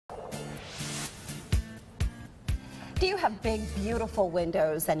Do you have big, beautiful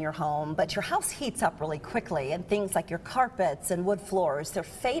windows in your home, but your house heats up really quickly, and things like your carpets and wood floors, they're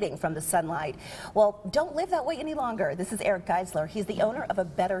fading from the sunlight? Well, don't live that way any longer. This is Eric Geisler. He's the owner of A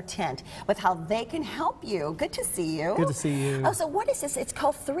Better Tint, with how they can help you. Good to see you. Good to see you. Oh, so what is this? It's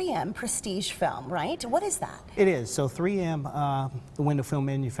called 3M Prestige Film, right? What is that? It is. So 3M, the window film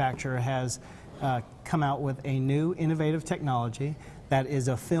manufacturer, has come out with a new innovative technology that is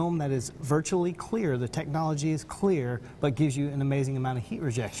a film that is virtually clear. The technology is clear, but gives you an amazing amount of heat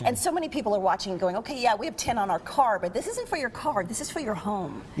rejection. And so many people are watching and going, okay, yeah, we have tint on our car, but this isn't for your car, this is for your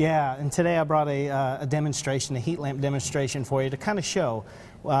home. Yeah, and today I brought a demonstration, a heat lamp demonstration for you to kind of show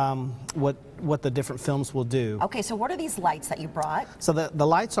what the different films will do. Okay, so what are these lights that you brought? So the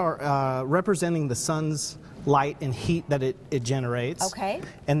lights are representing the sun's light and heat that it generates. Okay.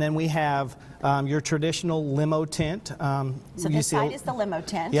 And then we have your traditional limo tint. So this side is the limo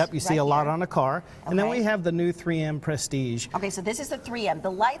tint. Yep, you see a lot on a car. Okay. And then we have the new 3M Prestige. Okay, so this is the 3M.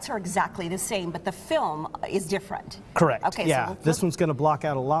 The lights are exactly the same, but the film is different. Correct. Okay, yeah, so this one's going to block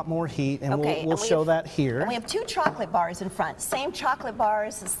out a lot more heat, and we'll show that here. And we have two chocolate bars in front. Same chocolate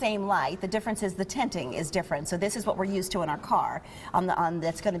bars, same light. The difference is the tinting is different. So this is what we're used to in our car.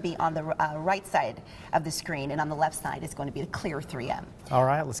 That's going to be on the right side of the screen, and on the left side is going to be the clear 3M. All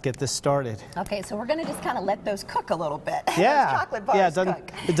right, let's get this started. Okay, so we're going to just kind of let those cook a little bit. Yeah, those chocolate bars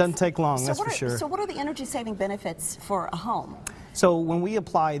it doesn't take long, so that's for sure. So what are the energy-saving benefits for a home? So when we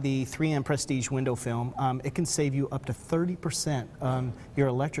apply the 3M Prestige window film, it can save you up to 30% on your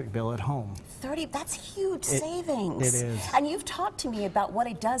electric bill at home. 30, that's huge savings. It is. And you've talked to me about what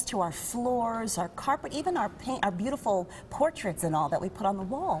it does to our floors, our carpet, even our paint, our beautiful portraits and all that we put on the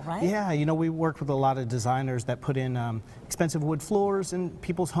wall, right? Yeah, you know, we work with a lot of designers that put in expensive wood floors in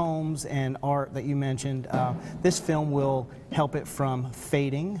people's homes and art that you mentioned. This film will help it from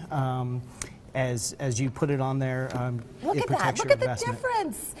fading. As you put it on there, Look it at protects that. your Look at the investment.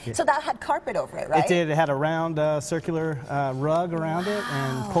 difference. Yeah. So that had carpet over it, right? It did. It had a round circular rug around it,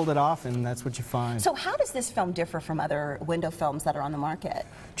 and pulled it off, and that's what you find. So how does this film differ from other window films that are on the market?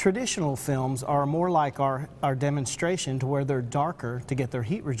 Traditional films are more like our demonstration, to where they're darker to get their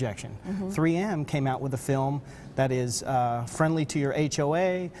heat rejection. 3M came out with a film that is friendly to your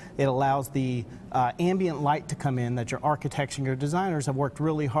HOA. It allows the ambient light to come in, that your architects and your designers have worked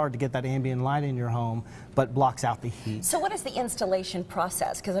really hard to get that ambient light in your home, but blocks out the heat. So what is the installation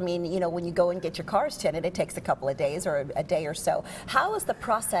process? Because, I mean, you know, when you go and get your cars tinted, it takes a couple of days or a day or so. How is the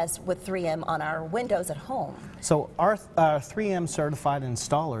process with 3M on our windows at home? So our 3M certified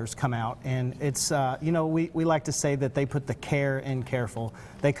installers come out, and it's, you know, we like to say that they put the care in careful.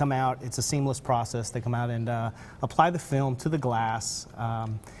 They come out, it's a seamless process. They come out and apply the film to the glass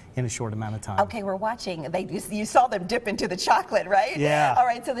in a short amount of time. Okay, we're watching. You saw them dip into the chocolate, right? Yeah. All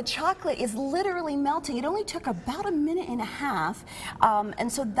right, so the chocolate is literally melting. It only took about a minute and a half,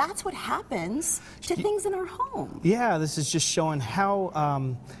 and so that's what happens to things in our home. Yeah, this is just showing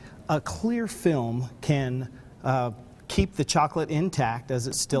how a clear film can keep the chocolate intact, as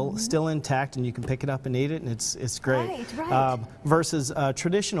it's still intact, and you can pick it up and eat it, and it's great. Right. Versus a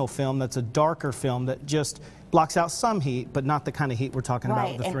traditional film that's a darker film that just blocks out some heat, but not the kind of heat we're talking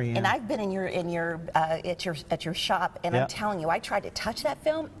about with the 3M. And I've been at your shop, and I'm telling you, I tried to touch that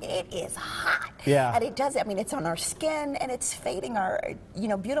film. It is hot. Yeah. And it does. I mean, it's on our skin, and it's fading our, you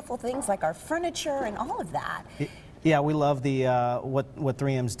know, beautiful things like our furniture and all of that. Yeah, we love the what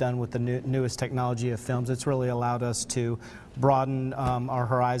 3M's done with the newest technology of films. It's really allowed us to broaden our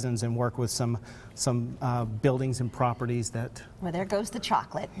horizons and work with some buildings and properties that... Well, there goes the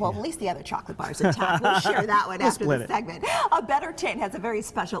chocolate. Well, at least the other chocolate bars in town. We'll share that one after the segment. A Better Tint has a very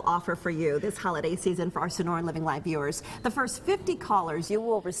special offer for you this holiday season for our Sonoran Living Live viewers. The first 50 callers, you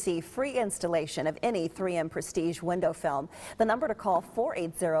will receive free installation of any 3M Prestige window film. The number to call,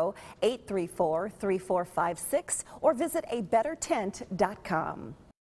 480-834-3456, or visit abettertint.com.